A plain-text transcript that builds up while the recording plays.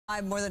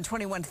More than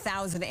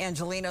 21,000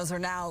 Angelenos are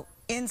now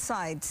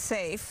inside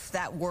safe.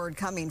 That word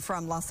coming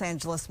from Los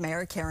Angeles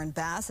Mayor Karen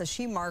Bass as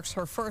she marks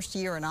her first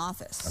year in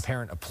office. A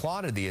parent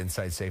applauded the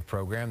Inside Safe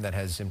program that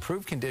has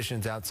improved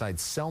conditions outside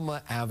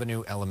Selma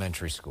Avenue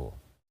Elementary School.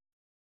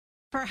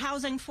 For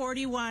housing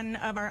 41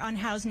 of our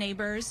unhoused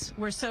neighbors,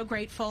 we're so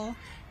grateful,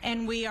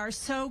 and we are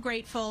so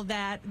grateful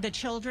that the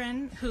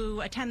children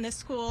who attend this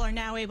school are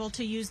now able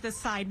to use the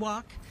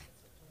sidewalk.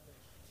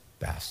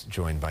 Bass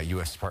joined by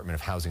U.S. Department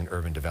of Housing and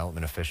Urban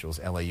Development officials,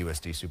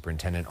 LAUSD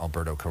Superintendent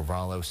Alberto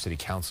Carvalho, city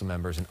council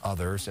members, and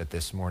others at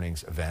this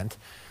morning's event.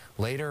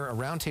 Later, a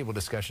roundtable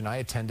discussion I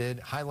attended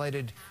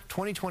highlighted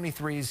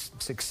 2023's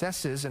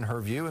successes in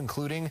her view,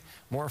 including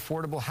more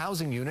affordable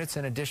housing units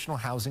and additional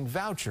housing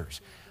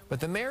vouchers. But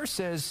the mayor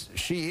says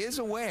she is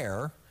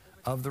aware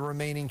of the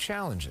remaining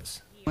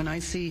challenges. When I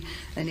see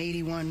an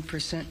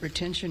 81%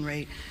 retention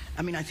rate,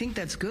 I mean, I think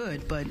that's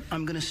good, but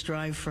I'm going to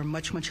strive for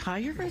much, much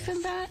higher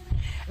than that.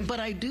 But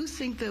I do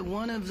think that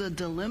one of the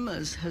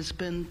dilemmas has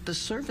been the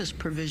service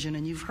provision,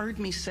 and you've heard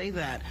me say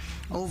that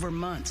over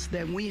months,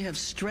 that we have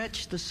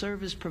stretched the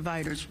service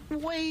providers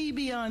way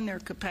beyond their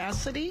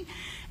capacity,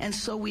 and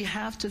so we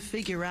have to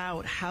figure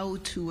out how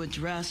to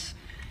address,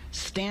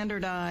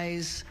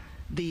 standardize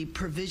the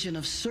provision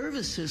of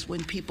services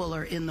when people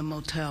are in the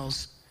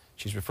motels.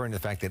 She's referring to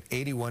the fact that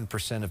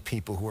 81% of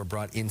people who are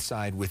brought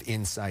inside with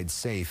Inside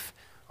Safe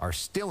are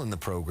still in the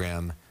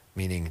program,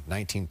 meaning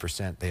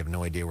 19% they have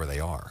no idea where they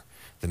are.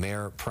 The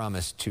mayor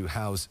promised to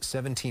house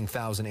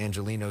 17,000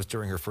 Angelenos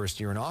during her first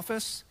year in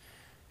office.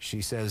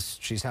 She says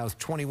she's housed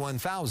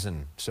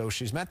 21,000, so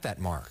she's met that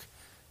mark.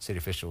 City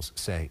officials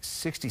say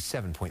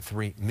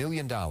 $67.3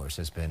 million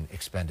has been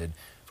expended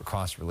for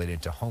costs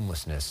related to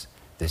homelessness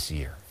this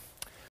year.